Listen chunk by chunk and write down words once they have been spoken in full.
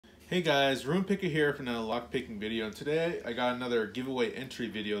Hey guys, RoonPicker here for another lockpicking video, and today I got another giveaway entry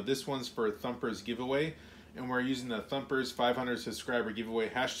video. This one's for Thumper's giveaway, and we're using the Thumper's 500 subscriber giveaway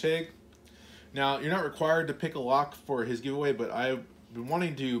hashtag. Now, you're not required to pick a lock for his giveaway, but I've been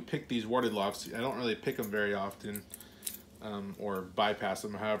wanting to pick these warded locks. I don't really pick them very often, or bypass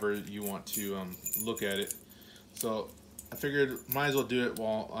them, however you want to look at it. So I figured might as well do it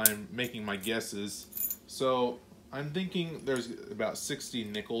while I'm making my guesses. So I'm thinking there's about 60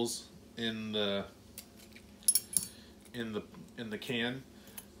 nickels in the can,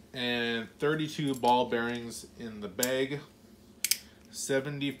 and 32 ball bearings in the bag,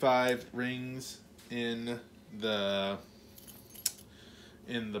 75 rings in the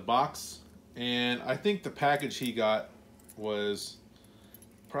box, and I think the package he got was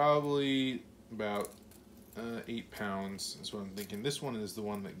probably about 8 pounds. That's what I'm thinking. This one is the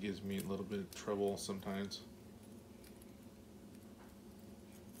one that gives me a little bit of trouble sometimes.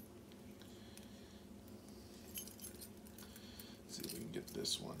 See if we can get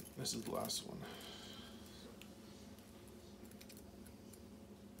this one. This is the last one.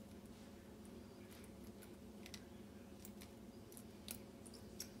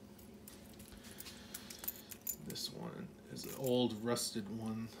 This one is an old rusted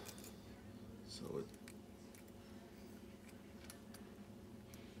one, so it.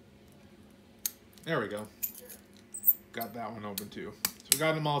 There we go. Got that one open too. So we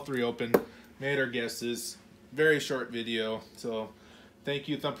got them all three open. Made our guesses. Very short video, so thank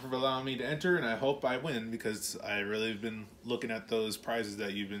you, Thumper, for allowing me to enter, and I hope I win because I really have been looking at those prizes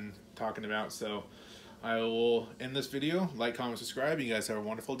that you've been talking about. So I will end this video. Like, comment, subscribe. You guys have a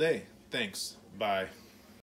wonderful day. Thanks. Bye.